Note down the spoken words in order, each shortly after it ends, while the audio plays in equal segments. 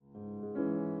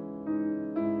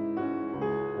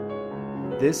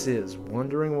This is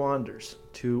Wandering Wanders,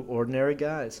 two ordinary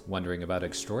guys. Wondering about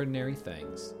extraordinary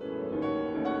things.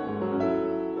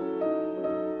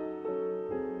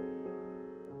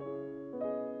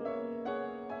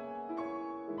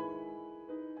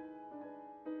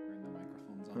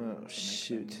 Oh,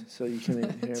 shoot. So you can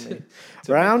hear me.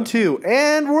 Round two.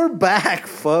 And we're back,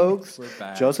 folks. We're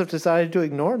back. Joseph decided to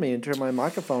ignore me and turn my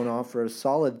microphone off for a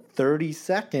solid 30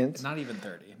 seconds. Not even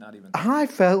 30. I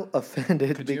felt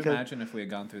offended Could because... you imagine if we had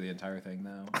gone through the entire thing,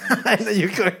 though? You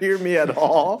couldn't hear me at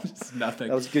all. Just nothing.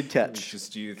 That was a good catch. It was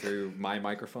just you through my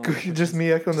microphone. Just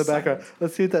me echoing in the background. silence.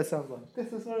 Let's see what that sounds like.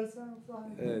 This is what it sounds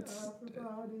like.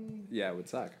 Yeah, it would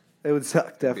suck. It would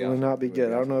suck. Definitely awful. not be It would good.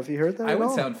 be I don't know if you heard that I at would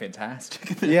all. sound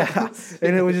fantastic. Yeah,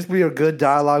 and it would just be a good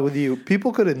dialogue with you.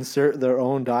 People could insert their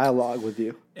own dialogue with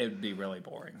you. It would be really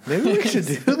boring. Maybe we should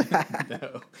do that.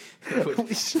 No.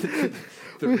 We should.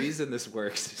 The reason this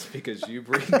works is because you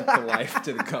bring the life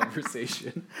to the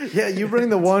conversation. Yeah, you bring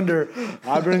the wonder.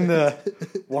 I bring the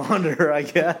wander, I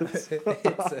guess.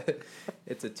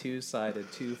 It's a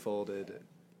two-sided, two-folded,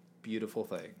 beautiful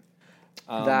thing.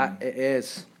 That it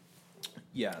is.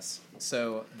 Yes.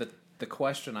 So the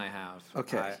question I have,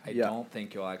 Okay, I yeah. don't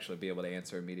think you'll actually be able to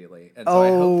answer immediately. And so I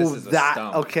hope this is a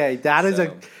stump. Okay, that is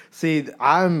So- See,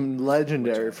 I'm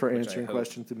legendary Which I- for which I answering hope.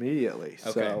 questions immediately.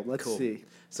 Okay, So let's cool. see.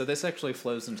 So this actually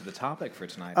flows into the topic for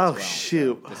tonight Oh as well.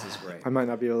 shoot! So this is great. I might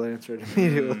not be able to answer it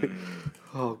immediately.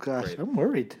 Oh gosh, Great. I'm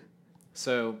worried.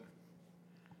 So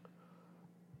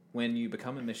when you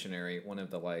become a missionary, one of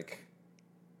the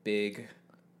big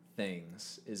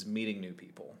things is meeting new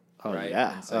people. Oh, right?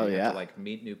 yeah. And so Oh, you yeah. have to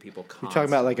meet new people You're constantly. talking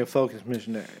about like a focused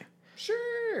missionary.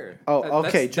 Sure. Oh,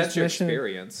 okay, That's just your mission-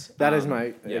 experience. That is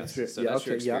my yes. experience. So Yeah, that's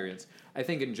your okay, yeah. experience. I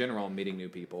think in general, meeting new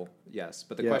people, yes.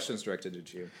 But the Yeah. question's directed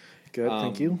at you. Good,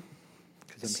 thank you.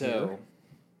 'Cause I'm So, here.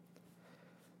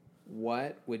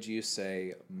 what would you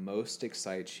say most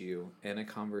excites you in a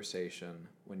conversation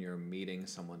when you're meeting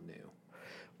someone new?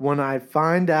 When I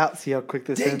find out, see how quick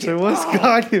this Dang answer it. was, Oh,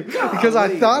 God, because I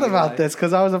golly, thought about Eli. this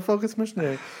because I was a focused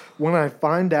missionary. When I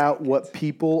find out what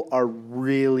people are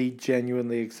really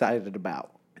genuinely excited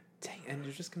about, Dang, and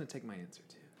you're just gonna take my answer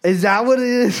too. is that what it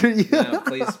is for you? No,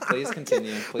 please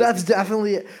continue. Please That's continue.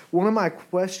 definitely one of my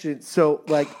questions. So,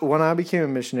 like, when I became a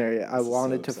missionary, I This is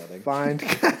wanted so to upsetting. find.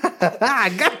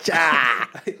 Gotcha. I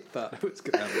thought I was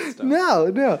gonna have this stuff.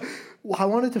 No. Well, I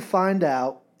wanted to find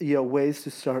out, ways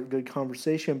to start good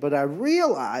conversation, but I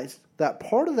realized that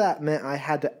part of that meant I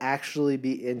had to actually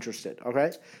be interested.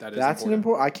 Okay, That is that's an important.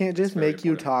 important. I can't just very make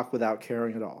you important. talk without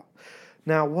caring at all.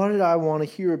 Now, what did I want to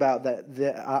hear about that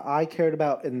I cared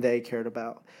about and they cared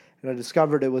about? And I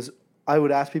discovered it was I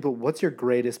would ask people, "What's your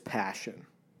greatest passion?"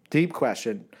 Deep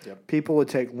question. Yep. People would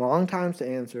take long times to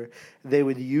answer. They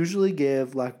would usually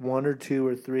give like one or two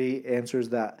or three answers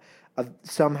that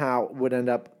somehow would end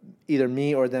up either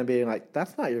me or them being like,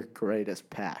 "That's not your greatest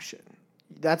passion.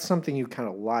 That's something you kind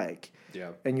of like."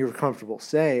 Yeah. And you're comfortable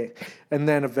saying. And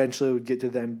then eventually it would get to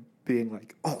them being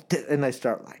like, "Oh," and they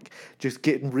start like just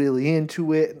getting really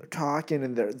into it and they're talking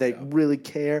and they really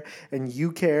care and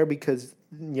you care because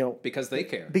Because they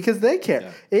care. because they care.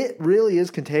 Yeah. It really is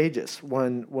contagious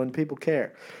when people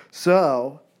care.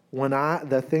 So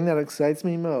the thing that excites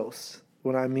me most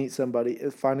when I meet somebody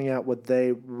is finding out what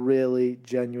they really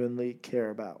genuinely care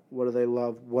about. What do they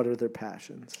love? What are their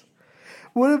passions?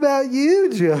 What about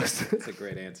you, Joseph? That's a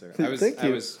great answer. Thank I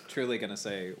you. was truly going to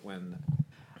say when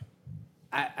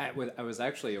I was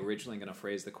actually originally going to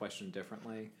phrase the question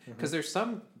differently because there's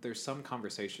some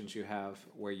conversations you have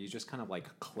where you just kind of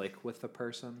click with the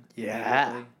person. Yeah.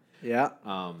 immediately. Yeah.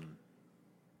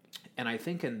 And I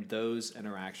think in those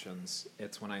interactions,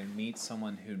 it's when I meet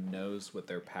someone who knows what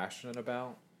they're passionate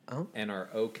about and are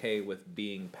okay with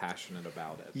being passionate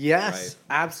about it. Yes, right?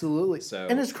 absolutely. So-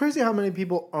 and it's crazy how many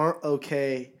people aren't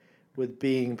okay with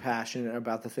being passionate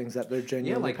about the things that they're Yeah,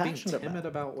 genuinely being passionate timid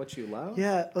about. about what you love.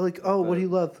 Yeah, like, oh, what do you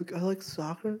love? Like, I like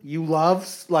soccer. You love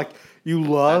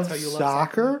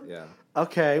soccer? Yeah.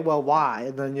 Okay, well, why?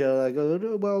 And then you're like,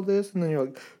 oh, well, this, and then you're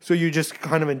like, so you just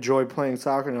kind of enjoy playing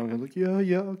soccer, and I'm like, yeah,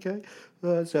 okay.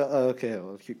 Okay,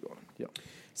 well, let's keep going. Yeah.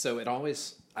 So it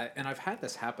always, and I've had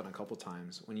this happen a couple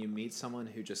times when you meet someone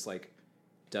who just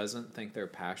doesn't think they're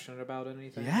passionate about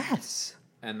anything. Yes.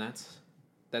 And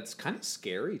that's kind of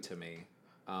scary to me,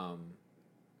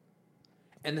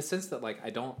 in the sense that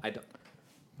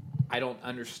I don't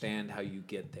understand how you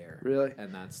get there. Really?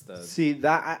 And that's the See,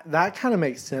 that kind of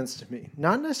makes sense to me.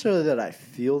 Not necessarily that I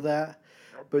feel that,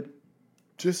 but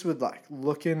just with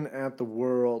looking at the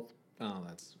world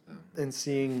and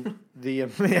seeing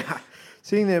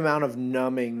seeing the amount of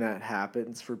numbing that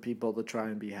happens for people to try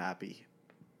and be happy.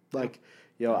 Like,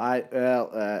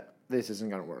 this isn't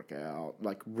gonna work out.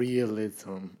 Like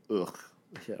realism, ugh.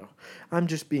 I'm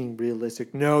just being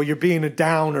realistic. No, you're being a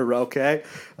downer, okay?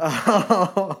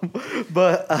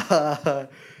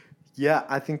 Yeah,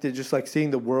 I think that just like seeing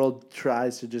the world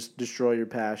tries to just destroy your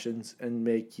passions and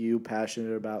make you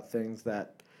passionate about things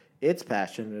that it's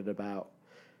passionate about.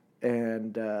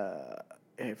 And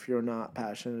if you're not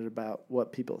passionate about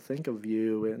what people think of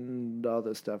you and all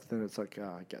this stuff, then it's like,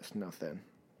 I guess nothing.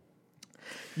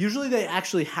 Usually they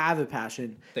actually have a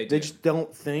passion. They just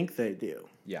don't think they do.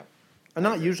 Yeah. And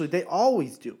not usually. They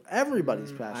always do.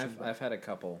 Everybody's passionate. I've had a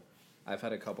couple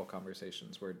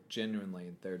conversations where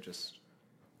genuinely there just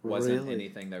wasn't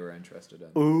anything they were interested in.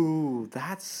 Ooh,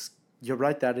 you're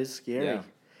right. That is scary. Yeah.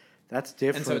 That's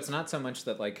different. And so it's not so much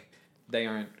that like they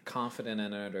aren't confident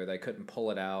in it or they couldn't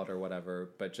pull it out or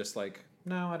whatever, but just like,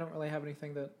 no, I don't really have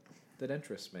anything that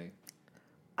interests me.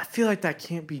 I feel like that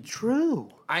can't be true.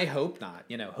 I hope not.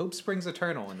 Hope springs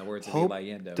eternal in the words of Eli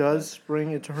Yando. Does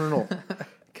spring eternal.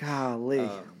 Golly.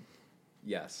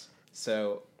 Yes.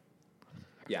 So,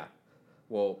 yeah,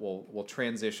 we'll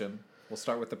transition. We'll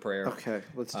start with the prayer. Okay,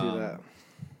 let's do that.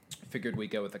 Figured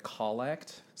we'd go with a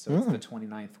collect. So it's the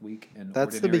 29th week in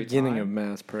That's the ordinary beginning time. of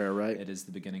mass prayer, right? It is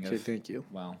the beginning Okay, of. thank you.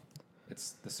 Well,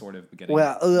 it's the sort of beginning.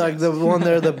 Well, like the one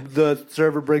there, the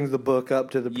server brings the book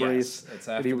up to the priest. Yes, it's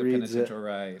and after he the reads penitential it.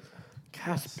 rite.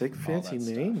 Gosh, big fancy that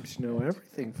stuff. names. You know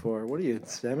everything for. What are you, in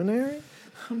seminary?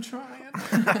 I'm trying.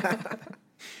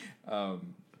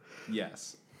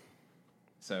 Yes.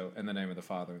 So, in the name of the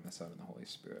Father, and the Son, and the Holy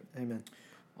Spirit. Amen.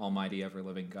 Almighty,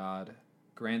 ever-living God,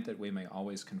 grant that we may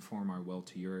always conform our will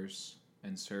to yours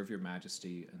and serve your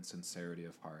majesty and sincerity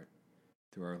of heart.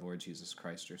 Through our Lord Jesus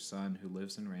Christ, your Son, who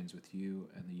lives and reigns with you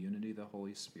and the unity of the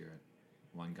Holy Spirit,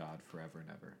 one God, forever and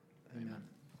ever. Amen.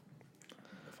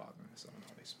 The Father, and the Son, and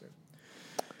the Holy Spirit.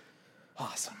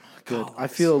 Awesome. Good. I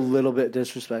feel a little bit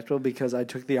disrespectful because I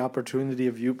took the opportunity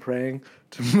of you praying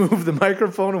to move the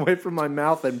microphone away from my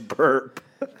mouth and burp.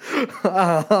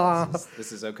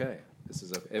 This is okay. This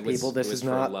is okay. It People, this was is for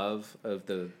not love of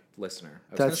the listener.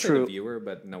 I was That's say true. the viewer,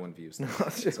 but no one views.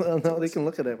 Well, no, they can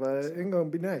look at it, but it ain't gonna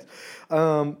be nice.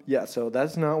 Yeah, so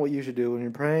that's not what you should do when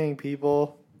you're praying,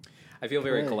 people. I feel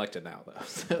very collected now, though.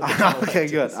 So Okay,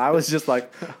 good. I was just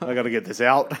like, I gotta get this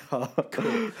out.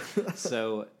 Cool.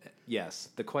 So, yes,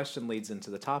 the question leads into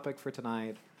the topic for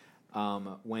tonight.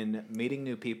 When meeting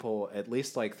new people, at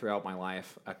least like throughout my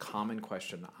life, a common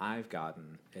question I've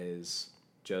gotten is,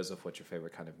 Joseph, what's your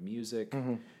favorite kind of music?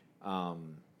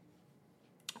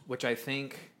 Which I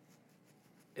think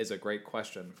is a great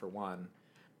question for one,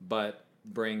 but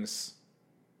brings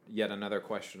yet another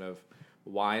question of,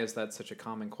 why is that such a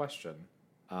common question?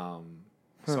 So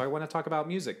I want to talk about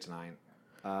music tonight,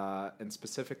 and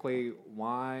specifically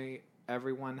why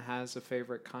everyone has a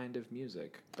favorite kind of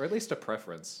music, or at least a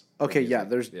preference. Okay, yeah,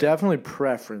 there's definitely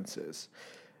preferences.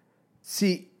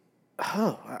 See,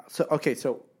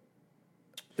 so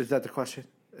is that the question?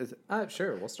 Is it,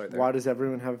 sure, we'll start there. why does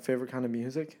everyone have a favorite kind of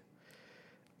music?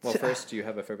 Well, first, do you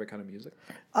have a favorite kind of music?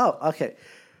 Oh, okay.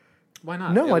 Why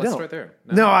not? No, I let's don't. start there.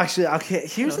 No, actually, okay.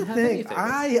 Here's the don't have thing. any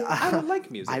favorites. I don't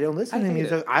like music. I don't listen I to hate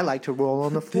music. it. I like to roll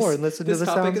on the floor and listen to this the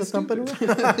topic sounds of is thumping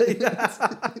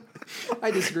around.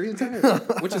 I disagree entirely,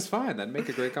 which is fine. That'd make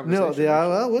a great conversation. No, yeah,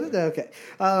 well, what is that? Okay.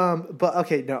 But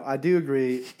okay, no, I do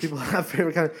agree. People have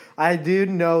favorite kind of. I do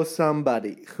know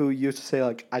somebody who used to say,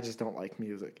 like, I just don't like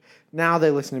music. Now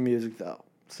they listen to music, though.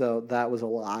 So that was a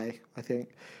lie, I think.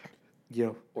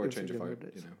 Or change of heart,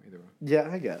 either way. Yeah,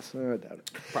 I guess. I doubt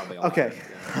it. Probably a Okay.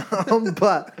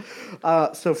 lie,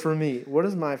 But, so for me, what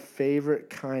is my favorite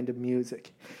kind of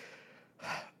music?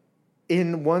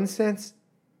 In one sense,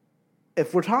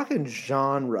 if we're talking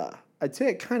genre, I'd say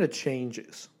it kind of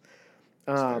changes.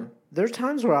 There's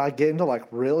times where I get into like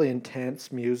really intense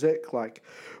music, like,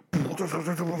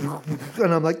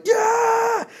 and I'm like,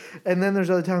 yeah! And then there's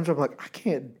other times where I'm like, I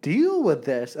can't deal with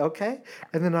this, okay?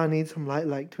 And then I need some light,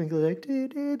 like, twinkle, like,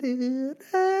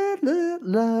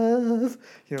 love,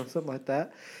 something like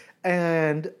that.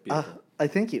 And I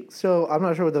thank you. So I'm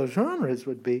not sure what those genres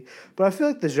would be, but I feel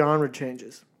like the genre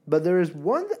changes. But there is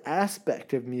one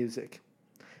aspect of music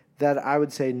that I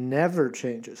would say never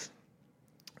changes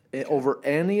over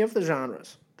any of the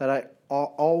genres that I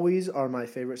always are my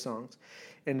favorite songs.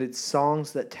 And it's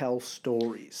songs that tell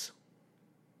stories.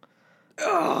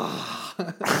 I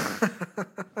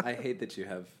hate that you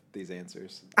have these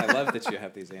answers. I love that you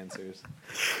have these answers.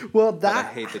 Well, But I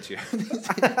hate that you have these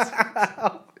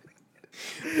answers.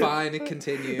 Fine,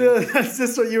 continue. That's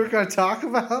just what you were going to talk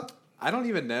about? I don't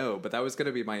even know, but that was going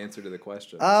to be my answer to the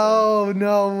question. Oh,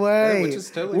 no way. Yeah, which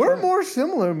is totally We're fine. more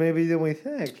similar maybe than we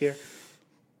think here.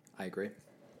 I agree.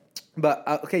 But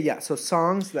okay, yeah. So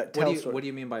songs that tell stories. What do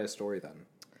you mean by a story then?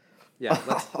 Yeah,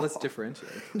 let's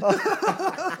differentiate.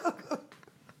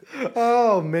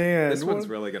 Oh man, This one's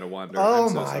really gonna wander. Oh I'm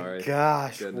so my sorry.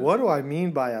 gosh, Goodness. what do I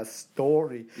mean by a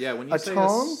story? Yeah, when you say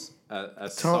song, a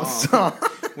song,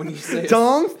 when you say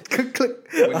song, click, click.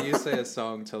 when you say a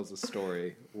song tells a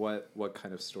story, what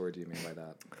kind of story do you mean by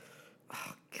that?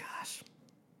 Oh gosh,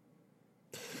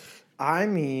 I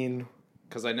mean,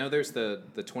 because I know there's the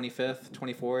 25th,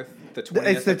 24th, the 20th.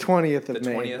 It's the 20th of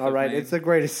May. 20th All right, of May. it's the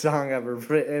greatest song ever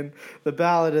written. The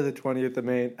Ballad of the 20th of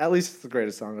May. At least it's the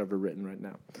greatest song ever written right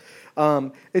now.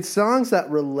 It's songs that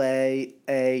relay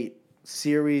a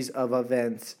series of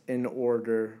events in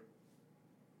order,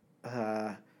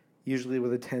 usually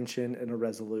with a tension and a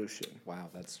resolution. Wow,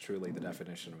 that's truly the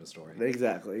definition of a story.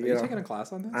 Exactly. Are you taking a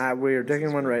class on this? We're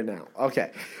taking one right now.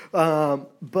 Okay.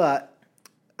 But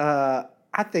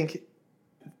I think,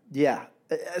 yeah,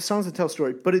 songs that tell a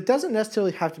story. But it doesn't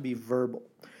necessarily have to be verbal.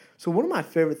 So one of my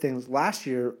favorite things last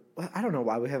year, I don't know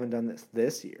why we haven't done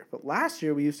this year, but last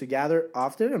year we used to gather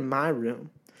often in my room.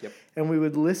 Yep. And we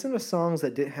would listen to songs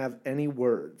that didn't have any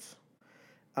words,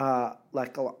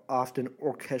 like often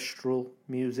orchestral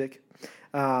music.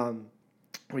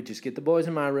 We'd just get the boys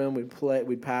in my room,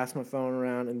 we'd pass my phone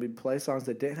around, and we'd play songs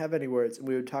that didn't have any words, and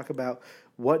we would talk about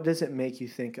what does it make you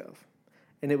think of.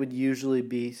 And it would usually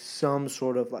be some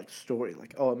sort of like story,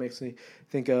 like, oh, it makes me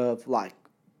think of like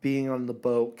being on the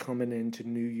boat coming into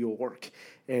New York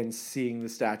and seeing the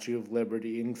Statue of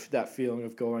Liberty and that feeling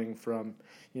of going from,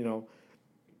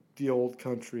 the old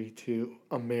country to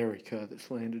America,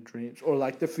 this land of dreams. Or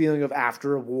like the feeling of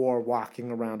after a war walking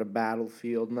around a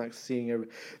battlefield and like seeing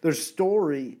there's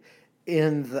story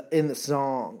in the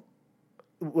song,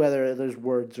 whether there's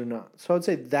words or not. So I'd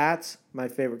say that's my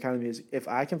favorite kind of music. If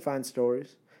I can find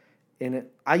stories in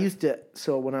it.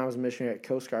 So when I was a missionary at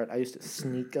Coast Guard, I used to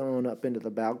sneak on up into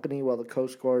the balcony while the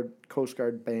Coast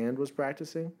Guard band was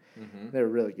practicing. Mm-hmm. They were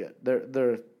really good.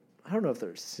 They're I don't know if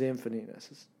they're symphony.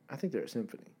 I think they're a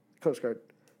symphony. Coast Guard.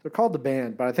 They're called the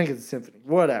band, but I think it's a symphony.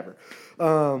 Whatever.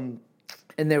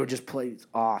 And they would just play these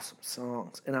awesome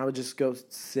songs. And I would just go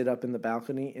sit up in the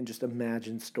balcony and just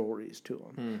imagine stories to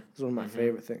them. It's one of my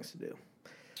favorite things to do.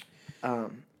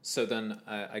 So then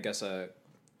I guess a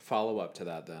follow-up to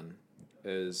that then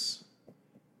is,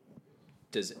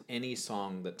 does any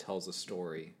song that tells a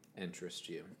story interest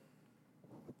you?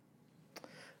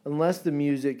 Unless the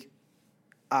music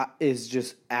is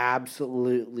just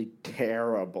absolutely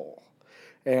terrible.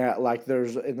 And like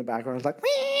there's in the background, it's like...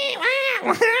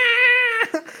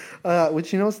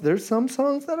 which there's some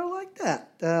songs that are like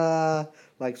that,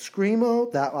 like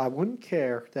Screamo. That I wouldn't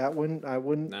care. I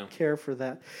wouldn't care for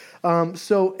that.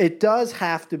 So it does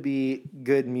have to be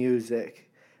good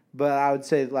music, but I would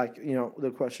say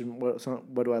the question,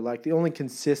 what do I like? The only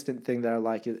consistent thing that I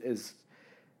like is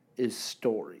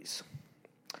stories.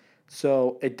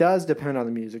 So it does depend on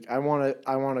the music. I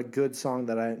want a good song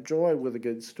that I enjoy with a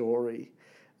good story,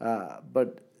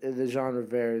 but the genre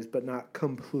varies, but not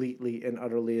completely and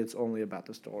utterly. It's only about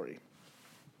the story.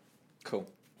 Cool.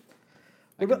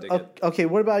 Okay,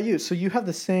 what about you? So you have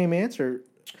the same answer.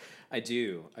 I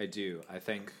do. I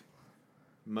think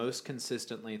most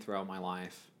consistently throughout my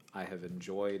life, I have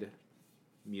enjoyed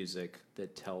music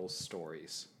that tells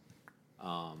stories.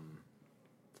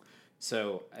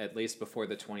 So at least before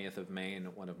the 20th of May,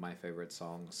 one of my favorite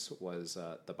songs was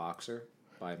 "The Boxer"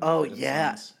 by Mumford &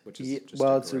 Sons, which is just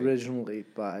it's originally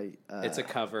by. It's a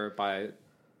cover by.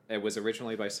 It was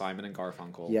originally by Simon and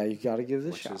Garfunkel. Yeah, you got to give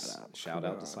the shout out. Shout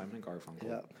out to Simon and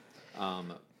Garfunkel. Yeah.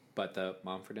 But the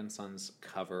Mumford & Sons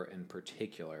cover in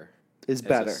particular is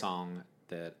better. A song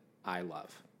that I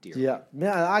love dearly. Yeah,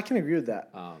 I can agree with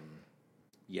that.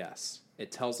 Yes,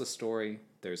 it tells a story.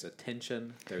 There's a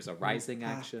tension. There's a rising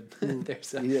action.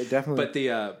 Definitely.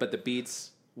 But the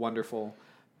beats wonderful.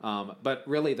 But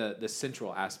really, the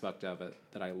central aspect of it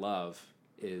that I love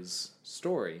is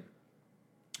story.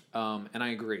 And I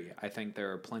agree. I think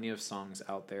there are plenty of songs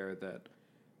out there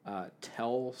that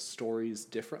tell stories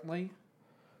differently.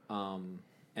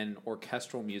 And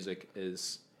orchestral music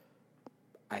is,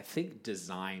 I think,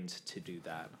 designed to do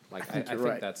that. Like I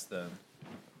think that's the.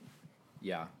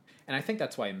 Yeah. And I think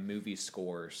that's why movie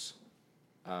scores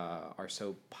are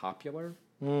so popular.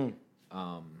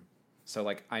 So,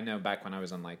 like, I know back when I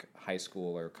was in, like, high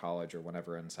school or college or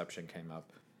whenever Inception came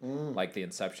up, like, the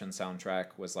Inception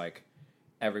soundtrack was, like,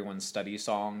 everyone's study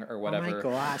song or whatever. Oh,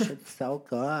 my gosh, it's so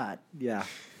good. Yeah.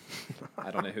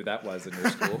 I don't know who that was in your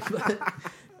school.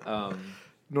 But,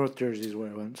 North Jersey is where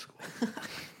I went to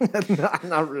school.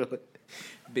 Not really.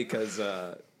 Because...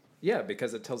 Yeah,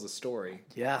 because it tells a story.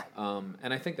 Yeah.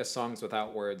 And I think the songs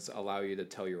without words allow you to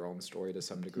tell your own story to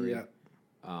some degree.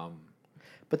 Yeah.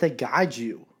 But they guide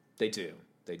you. They do.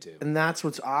 They do. And that's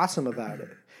what's awesome about it.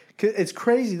 'Cause it's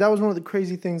crazy. That was one of the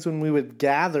crazy things when we would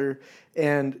gather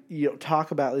and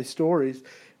talk about these stories.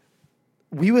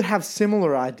 We would have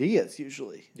similar ideas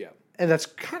usually. Yeah. And that's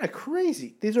kind of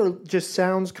crazy. These are just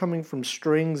sounds coming from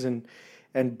strings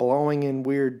and blowing in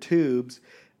weird tubes.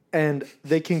 And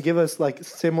they can give us like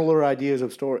similar ideas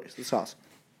of stories. It's awesome.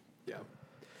 Yeah.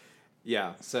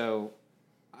 Yeah. So,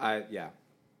 I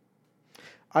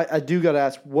do got to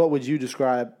ask, what would you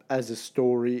describe as a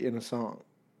story in a song?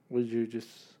 Would you just,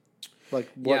 like,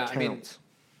 what counts?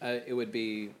 It would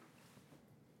be,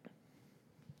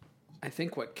 I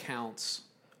think what counts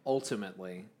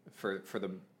ultimately for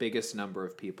the biggest number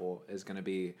of people is going to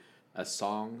be a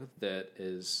song that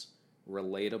is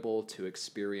relatable to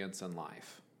experience in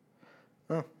life.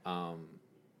 Oh.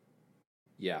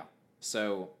 Yeah.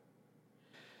 So,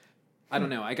 I don't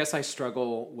know. I guess I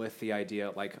struggle with the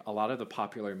idea, like a lot of the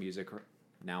popular music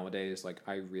nowadays, like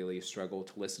I really struggle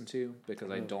to listen to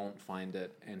because I don't find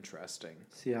it interesting.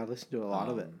 See, I listen to a lot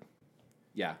of it.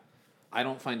 Yeah. I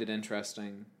don't find it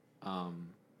interesting.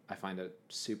 I find it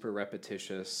super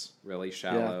repetitious, really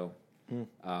shallow.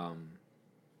 Yeah.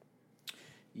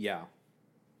 Yeah.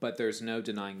 But there's no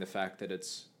denying the fact that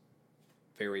it's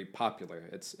very popular.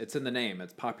 It's in the name.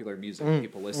 It's popular music.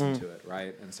 People listen to it,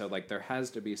 right? And so like there has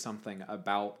to be something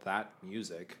about that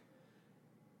music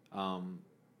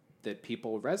that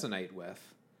people resonate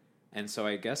with. And so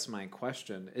I guess my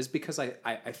question is, because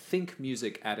I think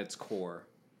music at its core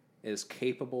is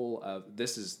capable of,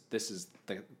 this is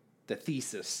the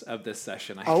thesis of this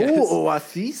session, I guess. Oh, a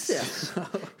thesis.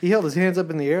 He held his hands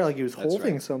up in the air like he was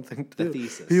holding something. The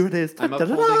thesis. Here it is. I'm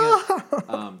upholding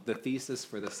it. The thesis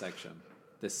for this session,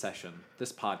 this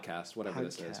podcast, whatever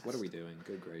this is. What are we doing?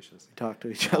 Good gracious. We talk to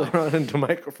each other on into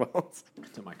microphones.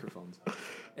 To microphones.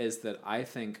 Is that I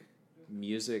think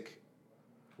music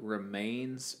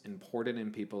remains important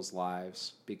in people's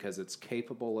lives because it's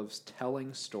capable of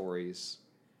telling stories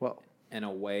in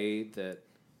a way that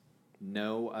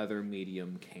no other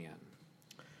medium can.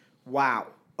 Wow.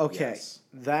 Okay. Yes.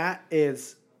 That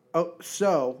is... Oh,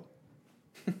 so...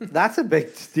 that's a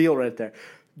big deal right there.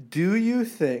 Do you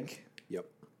think... Yep.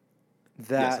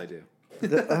 That... Yes, I do.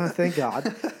 Thank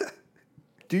God.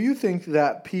 Do you think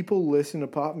that people listen to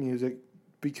pop music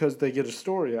because they get a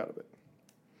story out of it?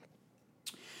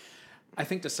 I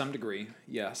think to some degree,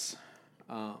 yes.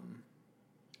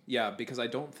 Yeah, because I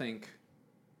don't think...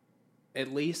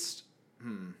 At least...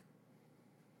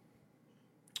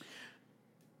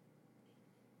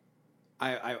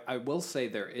 I will say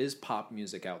there is pop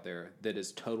music out there that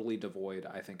is totally devoid,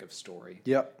 I think, of story.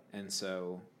 Yep. And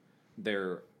so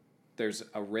there's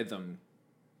a rhythm,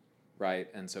 right?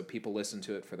 And so people listen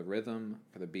to it for the rhythm,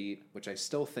 for the beat, which I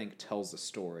still think tells a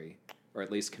story, or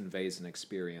at least conveys an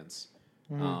experience.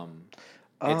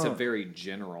 It's a very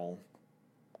general,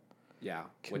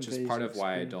 which is part of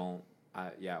why I don't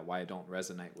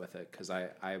resonate with it, because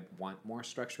I want more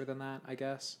structure than that, I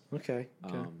guess. Okay.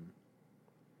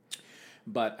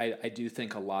 But I do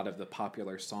think a lot of the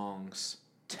popular songs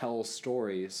tell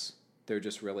stories. They're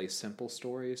just really simple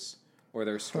stories, or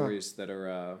they're stories that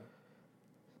are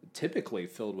typically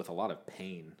filled with a lot of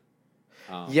pain.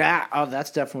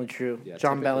 That's definitely true. Yeah,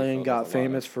 John Bellion got with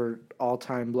famous for All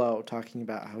Time Low, talking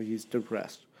about how he's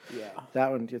depressed. Yeah.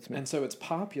 That one gets me. And so it's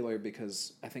popular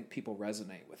because I think people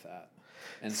resonate with that.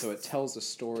 And so it tells a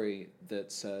story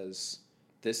that says,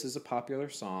 this is a popular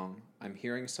song. I'm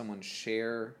hearing someone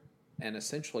share and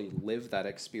essentially live that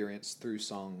experience through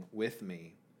song with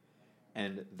me.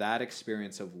 And that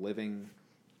experience of living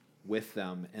with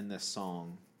them in this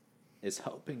song is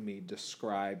helping me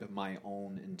describe my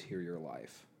own interior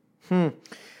life.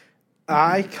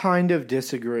 I kind of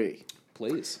disagree.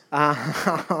 Please.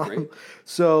 Great.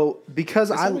 So, because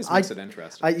this always makes it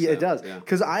interesting. It does.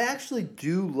 Because I actually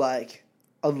do like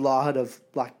a lot of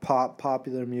like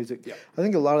popular music. Yep. I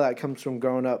think a lot of that comes from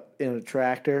growing up in a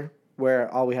tractor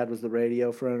where all we had was the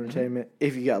radio for entertainment.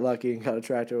 If you got lucky and got a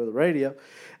tractor with a radio.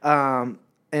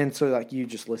 And so like you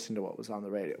just listened to what was on the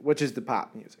radio, which is the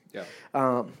pop music. Yeah.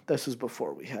 This was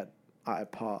before we had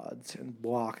iPods and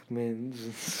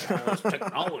Walkmans.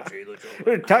 Technology.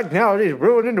 Technology is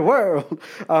ruining the world.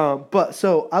 But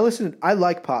so I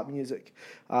like pop music.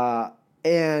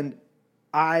 And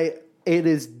it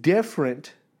is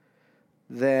different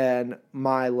than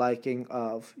my liking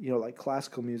of, like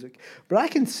classical music. But I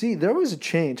can see there was a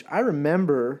change. I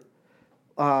remember,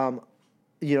 not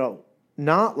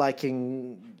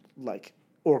liking like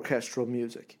orchestral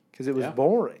music because it was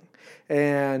boring.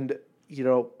 And,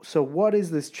 so what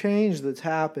is this change that's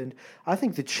happened? I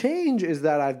think the change is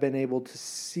that I've been able to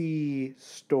see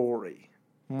story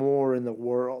more in the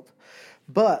world.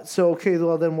 But, so, okay,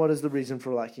 well, then what is the reason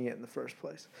for liking it in the first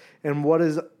place? And what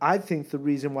is, I think, the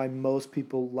reason why most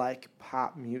people like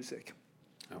pop music?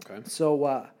 Okay. So,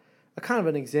 a kind of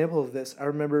an example of this, I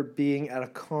remember being at a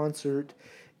concert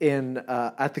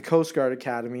at the Coast Guard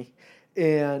Academy,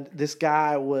 and this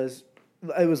guy it was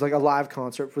like a live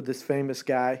concert for this famous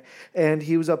guy, and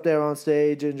he was up there on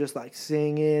stage and just like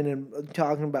singing and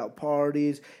talking about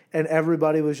parties, and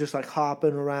everybody was just like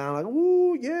hopping around like,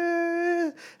 ooh,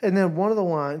 yeah. And then one of the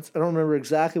lines, I don't remember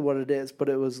exactly what it is, but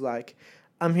it was like,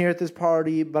 I'm here at this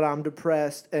party, but I'm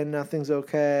depressed and nothing's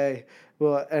okay.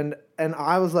 Well, and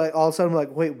I was like, all of a sudden, I'm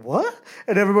like, wait, what?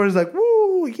 And everybody's like,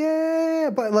 woo, yeah.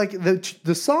 But like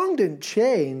the song didn't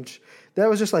change. That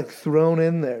was just like thrown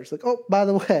in there. It's like, oh, by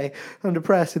the way, I'm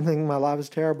depressed and thinking my life is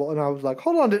terrible. And I was like,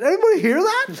 hold on, did anybody hear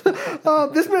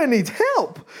that? This man needs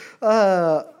help.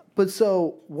 But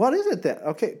so what is it then?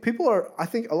 Okay, people are, I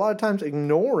think, a lot of times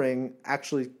ignoring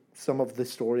actually some of the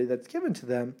story that's given to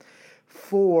them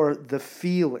for the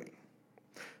feeling.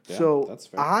 Yeah, so that's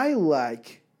fair. I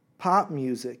like pop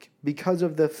music because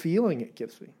of the feeling it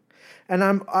gives me. And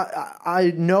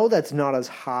I know that's not as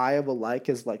high of a like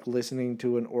as like listening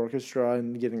to an orchestra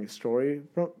and getting a story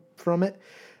from it.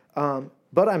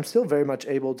 But I'm still very much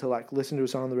able to like listen to a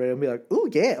song on the radio and be like, "Ooh,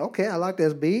 yeah, okay, I like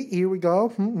this beat. Here we go."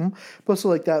 Mm-hmm. But so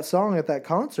like that song at that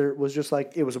concert was just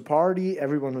like it was a party.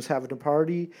 Everyone was having a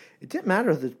party. It didn't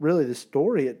matter really the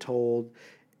story it told.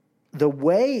 The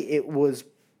way it was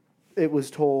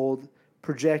told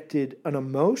projected an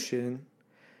emotion.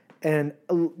 And,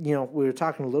 we were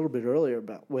talking a little bit earlier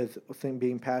about with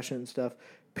being passionate and stuff.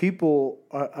 People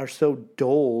are so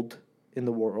dulled in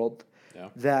the world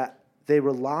that they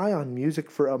rely on music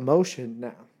for emotion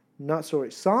now, not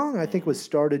story. Song, I think, was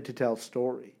started to tell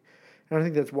story. And I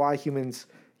think that's why humans,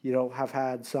 have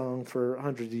had song for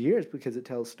hundreds of years, because it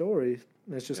tells stories.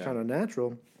 And it's just kind of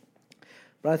natural.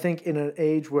 But I think in an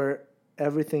age where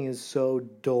everything is so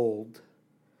dulled,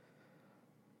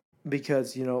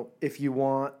 because,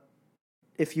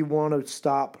 if you want to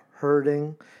stop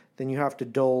hurting, then you have to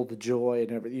dull the joy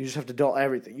and everything. You just have to dull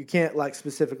everything. You can't like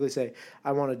specifically say,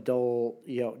 I want to dull,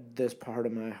 this part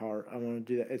of my heart. I want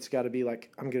to do that. It's got to be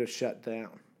like, I'm going to shut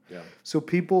down. Yeah. So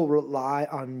people rely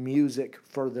on music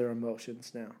for their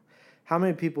emotions now. How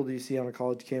many people do you see on a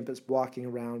college campus walking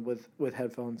around with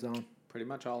headphones on? Pretty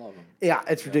much all of them. Yeah,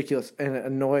 it's ridiculous. And it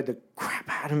annoyed the crap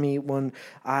out of me when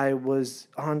I was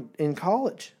in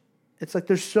college. It's like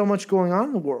there's so much going on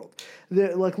in the world.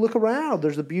 Like, look around.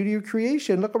 There's the beauty of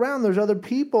creation. Look around. There's other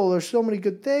people. There's so many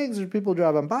good things. There's people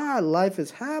driving by. Life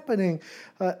is happening.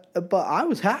 But I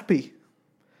was happy.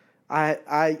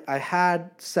 I had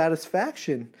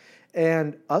satisfaction.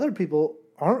 And other people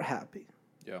aren't happy.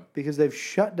 Yeah. Because they've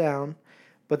shut down,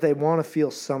 but they want to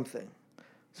feel something.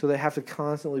 So they have to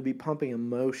constantly be pumping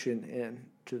emotion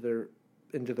into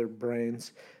their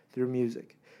brains through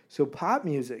music. So pop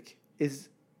music is...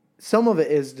 Some of it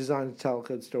is designed to tell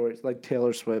good stories, like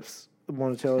Taylor Swift's,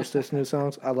 one of Taylor Swift's new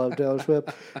songs. I love Taylor Swift.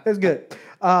 It's good.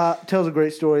 Tells a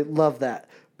great story. Love that.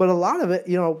 But a lot of it,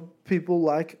 people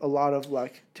like a lot of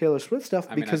like Taylor Swift stuff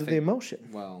because of the emotion.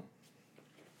 Well,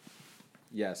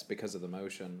 yes, because of the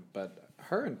emotion. But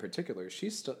her in particular,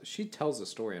 she tells a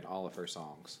story in all of her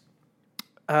songs.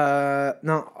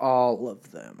 Not all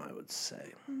of them, I would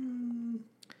say.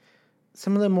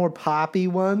 Some of the more poppy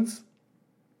ones.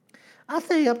 I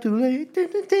stay up too late.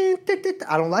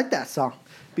 I don't like that song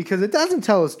because it doesn't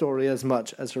tell a story as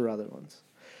much as her other ones.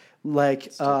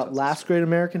 Like Last Great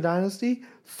American Dynasty,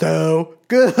 so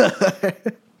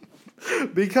good.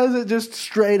 Because it just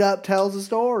straight up tells a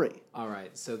story. All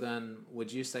right. So then would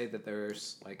you say that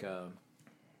there's like the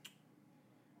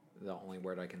only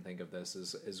word I can think of this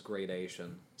is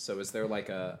gradation. So is there like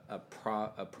a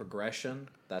progression?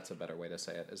 That's a better way to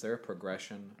say it. Is there a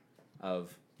progression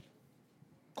of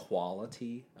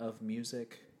quality of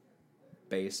music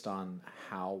based on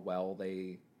how well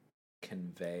they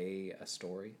convey a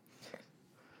story?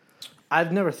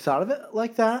 I've never thought of it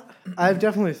like that. I've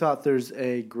definitely thought there's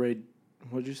a grade.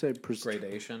 What did you say?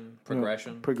 Gradation?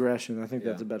 Progression? No, progression. I think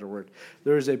that's a better word.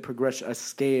 There is a progression, a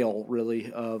scale,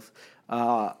 really, of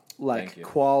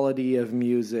quality of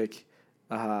music.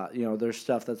 There's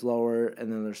stuff that's lower,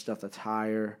 and then there's stuff that's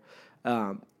higher.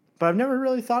 But I've never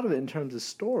really thought of it in terms of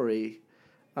story.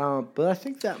 But I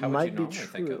think that might be true. How would you normally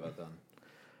think of it then?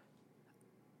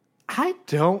 I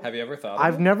don't. Have you ever thought of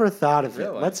I've it? never thought of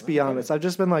Really? it. Let's be honest. I've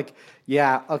just been like,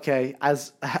 yeah, okay.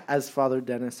 As Father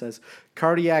Dennis says,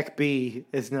 Cardiac B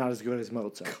is not as good as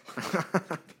Mozart.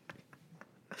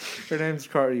 Her name's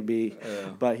Cardi B,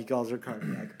 but he calls her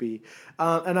Cardiac B.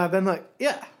 And I've been like,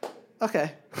 yeah,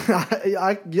 okay.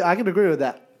 I can agree with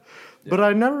that. Yeah. But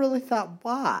I never really thought,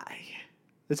 why?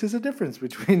 This is a difference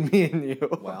between me and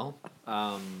you. Well,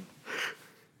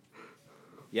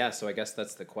 yeah, so I guess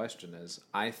that's the question is,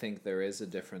 I think there is a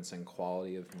difference in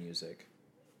quality of music.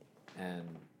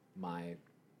 And my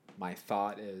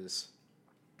thought is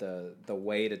the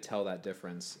way to tell that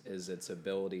difference is its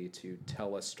ability to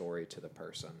tell a story to the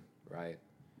person, right?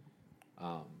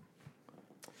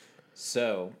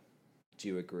 So, do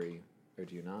you agree or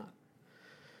do you not?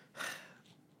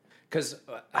 Because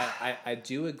I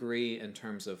do agree in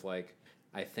terms of, like,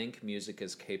 I think music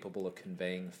is capable of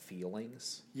conveying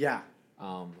feelings. Yeah.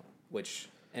 Which,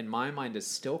 in my mind, is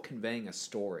still conveying a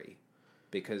story.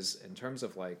 Because in terms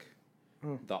of, like,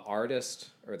 the artist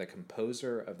or the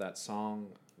composer of that song,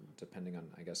 depending on,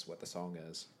 I guess, what the song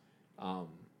is,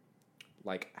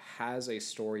 like, has a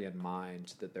story in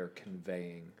mind that they're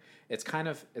conveying.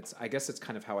 I guess it's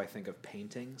kind of how I think of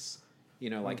paintings. You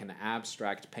know, like an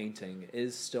abstract painting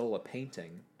is still a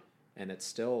painting, and it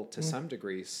still, to some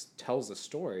degree, tells a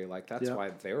story. Like, that's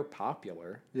why they're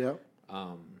popular. Yeah.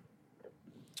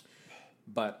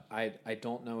 But I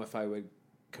don't know if I would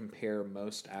compare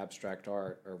most abstract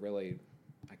art, or really,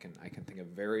 I can think of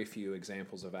very few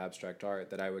examples of abstract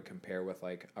art that I would compare with,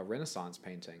 like, a Renaissance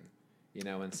painting, you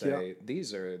know, and say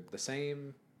these are the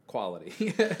same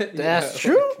quality. That's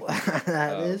true.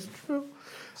 That is true.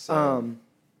 So,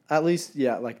 at least,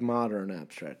 yeah, like modern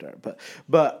abstract art,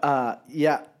 but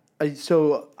yeah.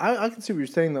 So I can see what you're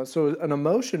saying though. So an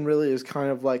emotion really is kind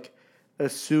of like a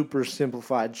super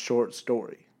simplified short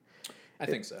story. I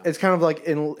think so. It's kind of like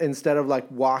instead of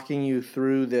like walking you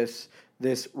through this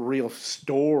real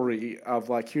story of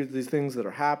like, here's these things that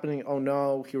are happening. Oh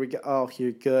no, here we go. Oh,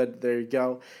 here, good. There you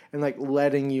go. And like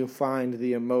letting you find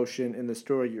the emotion in the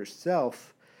story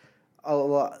yourself. A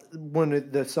lot, when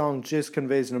the song just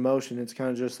conveys an emotion, it's kind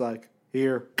of just like,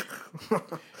 here.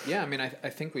 Yeah, I mean, I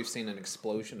think we've seen an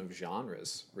explosion of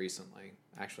genres recently.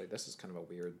 Actually, this is kind of a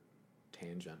weird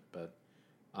tangent, but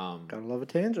gotta love a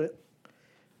tangent.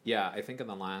 Yeah, I think in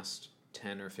the last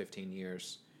 10 or 15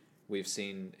 years, we've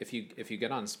seen, if you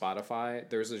get on Spotify,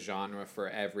 there's a genre for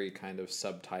every kind of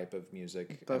subtype of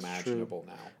music imaginable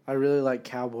now. I really like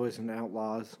Cowboys and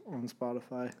Outlaws on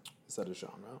Spotify. Is that a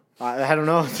genre? I don't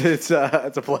know. It's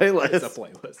a playlist. It's a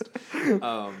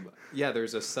playlist. Yeah,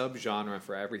 there's a subgenre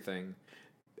for everything,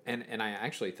 and I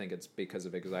actually think it's because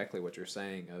of exactly what you're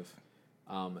saying.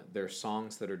 Of there's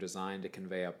songs that are designed to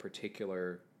convey a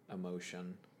particular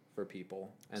emotion for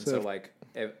people, and so like,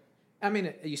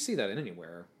 you see that in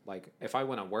anywhere. Like, if I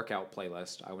want a workout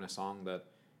playlist, I want a song that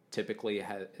typically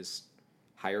is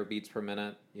higher beats per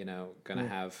minute. You know, gonna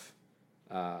have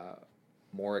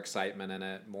more excitement in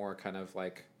it, more kind of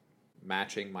like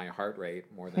matching my heart rate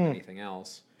more than anything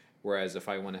else. Whereas if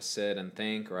I want to sit and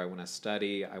think, or I want to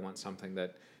study, I want something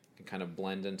that can kind of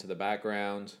blend into the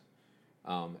background.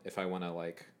 If I want to,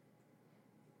 like,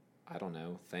 I don't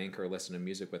know, think or listen to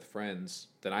music with friends,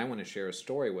 then I want to share a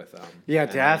story with them. Yeah,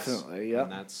 definitely. Yeah,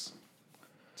 and that's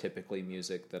typically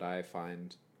music that I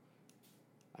find,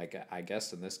 I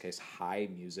guess in this case, high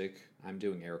music. I'm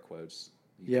doing air quotes.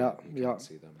 You can't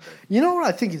see them. But. You know what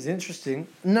I think is interesting?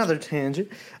 Another tangent.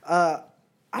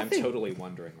 I'm totally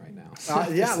wondering right now.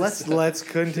 Yeah, let's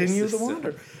continue the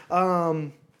wonder.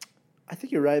 I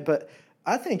think you're right, but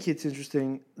I think it's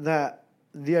interesting that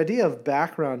the idea of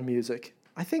background music,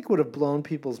 I think, would have blown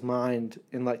people's mind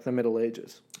in like the Middle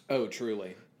Ages. Oh,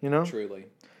 truly. You know? Truly.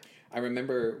 I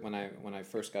remember when I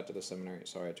first got to the seminary.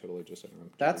 Sorry, I totally just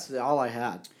interrupted. That's all I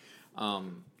had.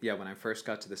 Yeah, when I first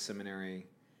got to the seminary,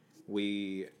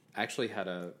 we actually had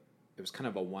it was kind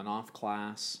of a one-off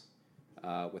class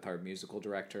with our musical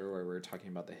director where we were talking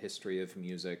about the history of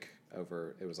music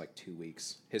it was like 2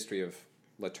 weeks, history of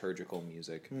liturgical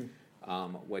music,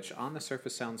 which on the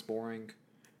surface sounds boring,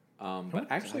 but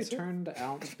actually turned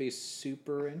out to be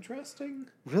super interesting.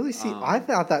 Really? See, I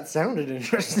thought that sounded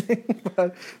interesting,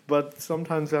 but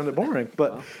sometimes sounded boring.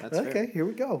 But well, that's okay, fair. Here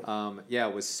we go. Yeah,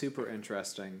 it was super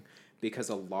interesting because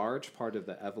a large part of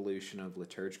the evolution of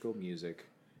liturgical music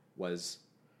was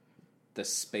the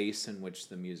space in which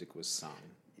the music was sung.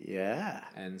 Yeah.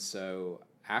 And so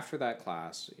after that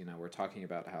class, we're talking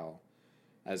about how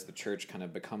as the church kind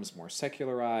of becomes more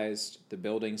secularized, the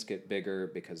buildings get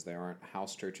bigger because there aren't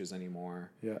house churches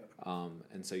anymore. Yeah.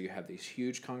 And so you have these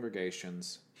huge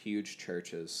congregations, huge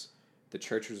churches. The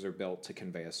churches are built to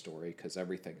convey a story because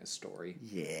everything is story.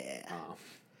 Yeah.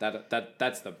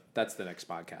 That's the next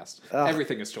podcast.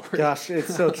 Everything is story. Gosh,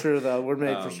 it's so true though. We're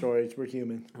made for stories. We're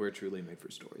human. We're truly made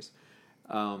for stories.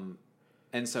 And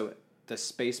so the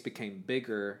space became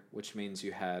bigger, which means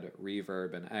you had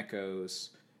reverb and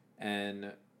echoes,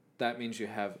 and that means you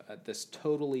have this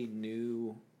totally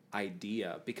new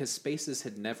idea, because spaces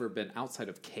had never been outside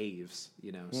of caves,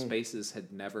 spaces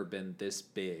had never been this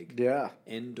big,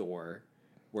 indoor,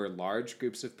 where large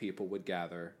groups of people would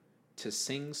gather to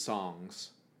sing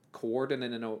songs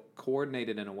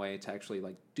coordinated in a way to actually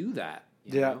like do that,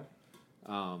 you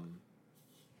know?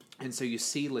 And so you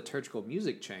see liturgical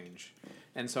music change.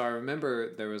 And so I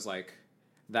remember there was like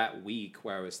that week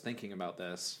where I was thinking about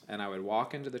this, and I would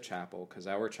walk into the chapel, because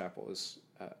our chapel is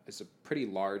a pretty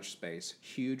large space,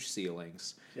 huge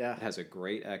ceilings. Yeah. It has a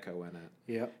great echo in it.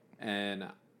 Yeah. And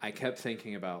I kept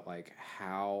thinking about like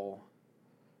how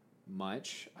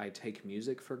much I take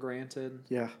music for granted.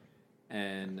 Yeah.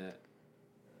 And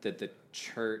that the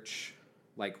church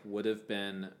like would have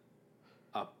been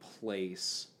a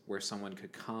place where someone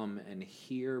could come and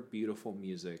hear beautiful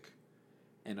music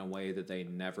in a way that they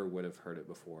never would have heard it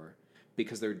before,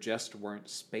 because there just weren't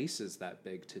spaces that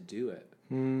big to do it.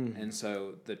 And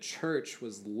so the church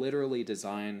was literally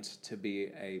designed to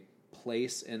be a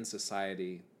place in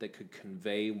society that could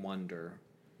convey wonder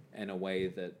in a way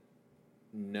that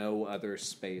no other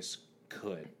space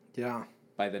could. Yeah.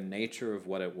 By the nature of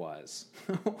what it was,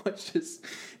 which is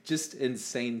just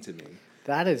insane to me.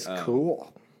 That is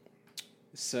cool.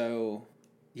 So,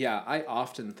 yeah, I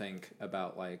often think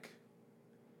about like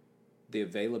the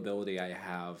availability I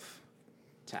have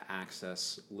to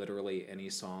access literally any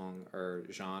song or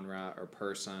genre or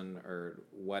person or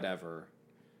whatever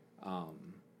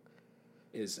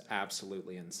is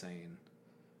absolutely insane.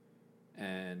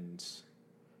 And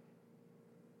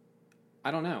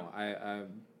I don't know.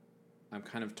 I'm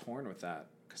kind of torn with that,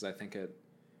 because I think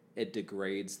it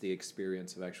degrades the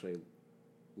experience of actually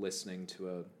listening to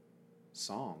a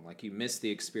song. Like, you miss the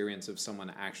experience of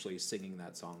someone actually singing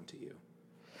that song to you.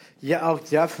 Yeah, oh,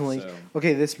 definitely. So,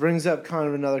 okay, this brings up kind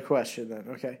of another question then.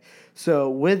 Okay, so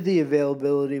with the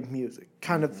availability of music,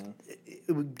 kind of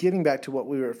getting back to what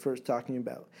we were first talking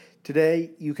about,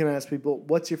 today you can ask people,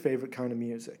 what's your favorite kind of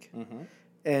music?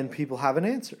 And people have an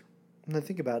answer. And then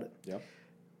think about it. Yep.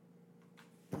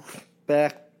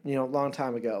 Back, a long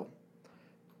time ago,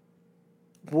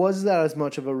 was that as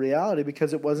much of a reality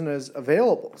because it wasn't as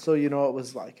available? So, it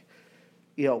was like,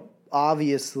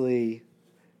 obviously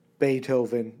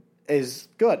Beethoven is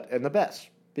good and the best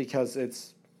because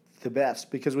it's the best,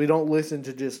 because we don't listen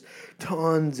to just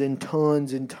tons and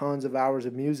tons and tons of hours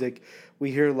of music.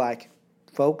 We hear like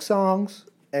folk songs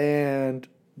and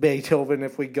Beethoven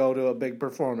if we go to a big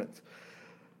performance.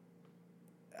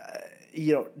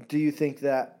 Do you think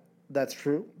that that's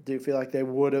true? Do you feel like they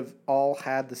would have all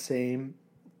had the same,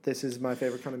 this is my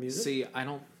favorite kind of music? See, I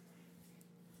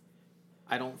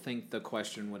don't think the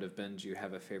question would have been, do you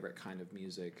have a favorite kind of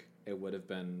music? It would have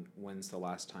been, when's the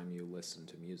last time you listened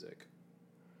to music?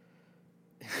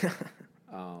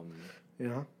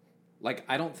 Yeah. Like,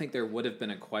 I don't think there would have been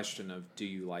a question of, do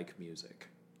you like music?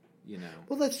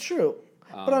 Well, that's true.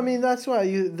 But I mean, that's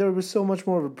why there was so much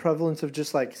more of a prevalence of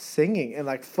just like singing and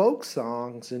like folk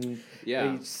songs and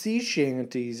sea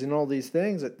shanties and all these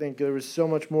things. I think there was so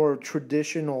much more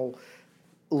traditional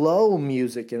low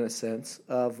music in a sense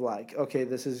of like, okay,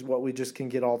 this is what we just can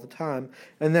get all the time.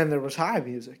 And then there was high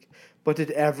music. But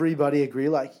did everybody agree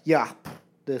like, yeah,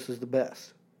 this is the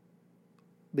best?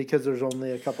 Because there's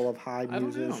only a couple of high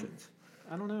musicians.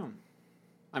 I don't know.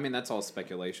 I mean, that's all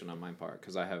speculation on my part,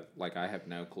 because I have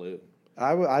no clue.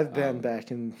 I've been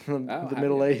back in the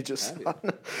Middle Ages.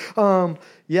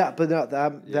 Yeah, but no,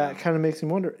 that kind of makes me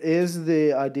wonder, is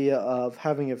the idea of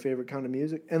having a favorite kind of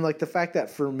music, and like the fact that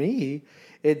for me,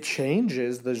 it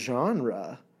changes the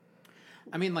genre.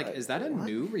 I mean, like, is that a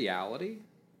new reality?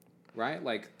 Right?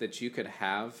 Like, that you could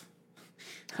have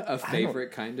a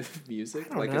favorite kind of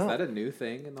music? Like, is that a new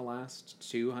thing in the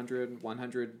last 200,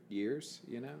 100 years,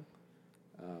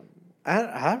 I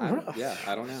don't know. Yeah,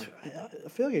 I don't know. I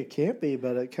feel like it can't be,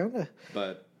 but it kind of.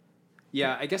 But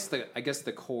yeah, I guess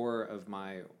the core of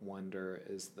my wonder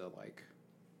is the like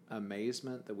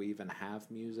amazement that we even have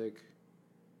music,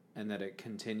 and that it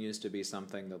continues to be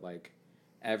something that like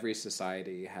every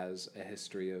society has a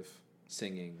history of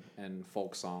singing and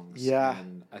folk songs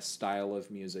and a style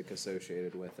of music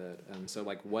associated with it. And so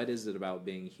like, what is it about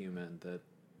being human that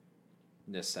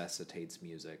necessitates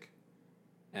music?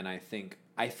 And I think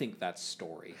that's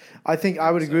story. I think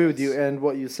I would agree with you and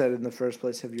what you said in the first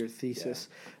place of your thesis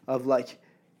of like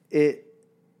it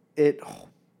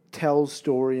tells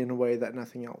story in a way that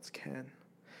nothing else can.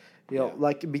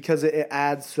 Like, because it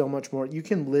adds so much more. You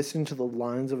can listen to the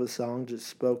lines of a song just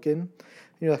spoken, and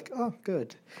you're like, oh,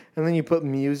 good. And then you put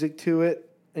music to it,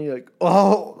 and you're like,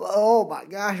 oh my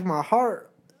gosh, my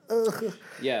heart. Ugh.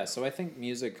 Yeah, so I think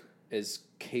music is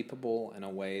capable in a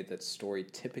way that story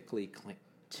typically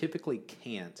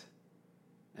can't.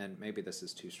 And maybe this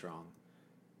is too strong.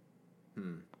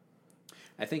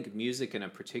 I think music in a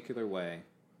particular way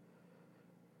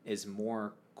is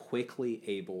more quickly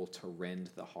able to rend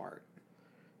the heart.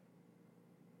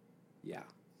 Yeah.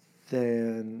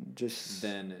 Than just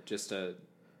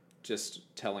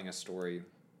telling a story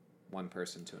one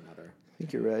person to another. I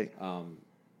think you're right.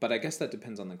 But I guess that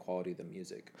depends on the quality of the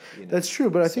music. You know? That's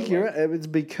true, but I think So, you're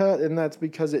right. That's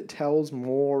because it tells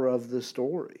more of the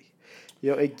story.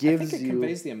 You know, it gives I think it you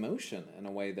conveys the emotion in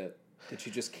a way that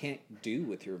you just can't do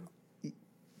with your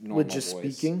normal with just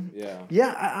voice. speaking. Yeah.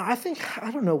 Yeah, I think I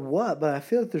don't know what, but I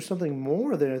feel like there's something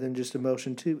more there than just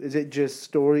emotion too. Is it just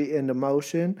story and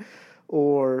emotion,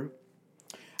 or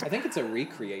I think it's a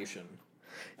recreation.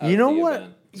 You know the what?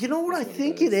 event, You know what is I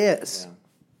think it is? Yeah.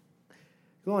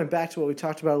 Going back to what we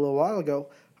talked about a little while ago,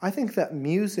 I think that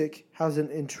music has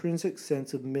an intrinsic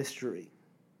sense of mystery.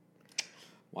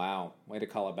 Wow, way to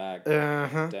call it back.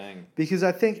 Uh-huh. Dang. Because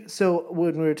I think so.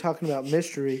 When we were talking about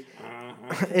mystery,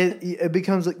 it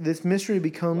becomes like this mystery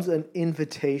becomes an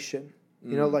invitation.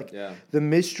 You know, like the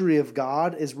mystery of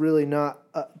God is really not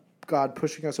God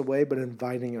pushing us away, but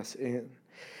inviting us in.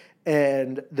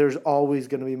 And there's always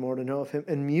going to be more to know of Him.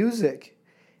 And music,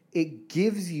 it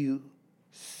gives you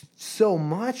so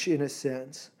much in a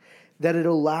sense that it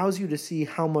allows you to see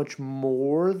how much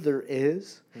more there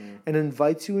is and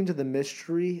invites you into the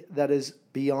mystery that is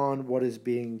beyond what is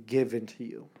being given to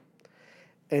you.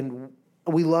 And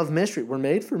we love mystery. We're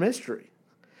made for mystery.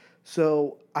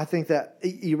 So I think that,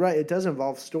 you're right, it does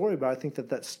involve story, but I think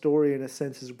that story in a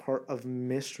sense is a part of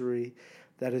mystery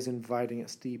that is inviting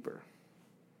us deeper.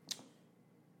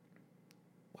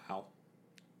 Wow.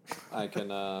 I can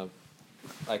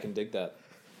dig that.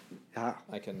 Yeah.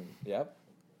 Yep.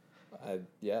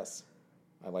 Yes.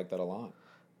 I like that a lot.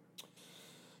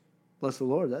 Bless the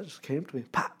Lord, that just came to me.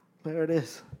 Pop! There it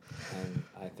is. And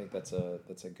I think that's a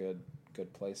good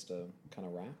place to kind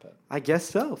of wrap it. I guess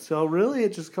so. So really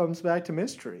it just comes back to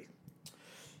mystery.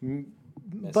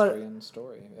 Mystery and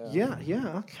story. Yeah.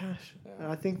 Oh gosh.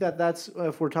 Yeah. I think that's,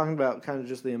 if we're talking about kind of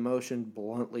just the emotion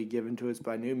bluntly given to us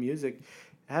by new music,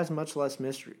 it has much less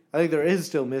mystery. I think there is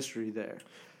still mystery there.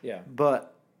 Yeah.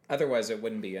 But otherwise it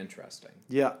wouldn't be interesting.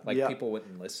 Yeah. People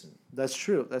wouldn't listen. That's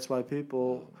true. That's why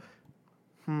people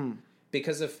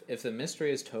Because if the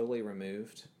mystery is totally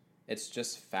removed, it's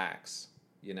just facts,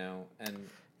 you know, and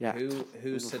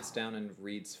who sits down and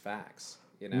reads facts,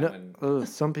 you know?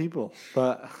 Some people,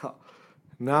 but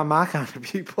not my kind of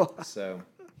people. So,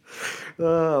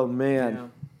 oh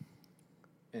man.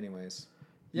 Yeah. Anyways,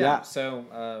 yeah.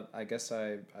 So I guess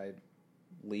I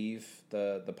leave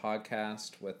the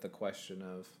podcast with the question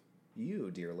of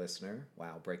you, dear listener.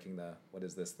 Wow, breaking the what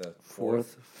is this? The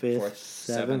fourth, fifth,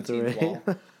 seventh, or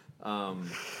 17th wall.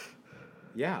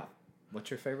 Yeah. What's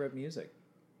your favorite music?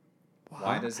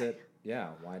 Why is it your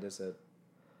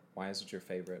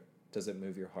favorite? Does it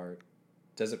move your heart?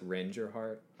 Does it rend your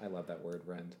heart? I love that word,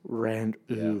 rend. Rend.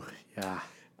 Ooh, yeah.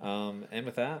 And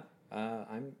with that,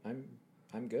 I'm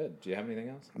good. Do you have anything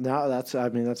else? No, that's a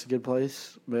good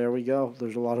place. There we go.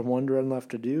 There's a lot of wondering left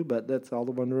to do, but that's all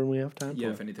the wondering we have time for. Yeah,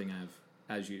 if anything, I have,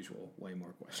 as usual, way more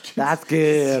questions. That's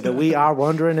good. We are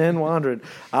wondering and wandering.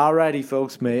 Alrighty,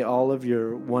 folks. May all of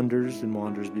your wonders and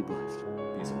wanders be blessed.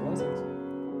 Peace and blessings.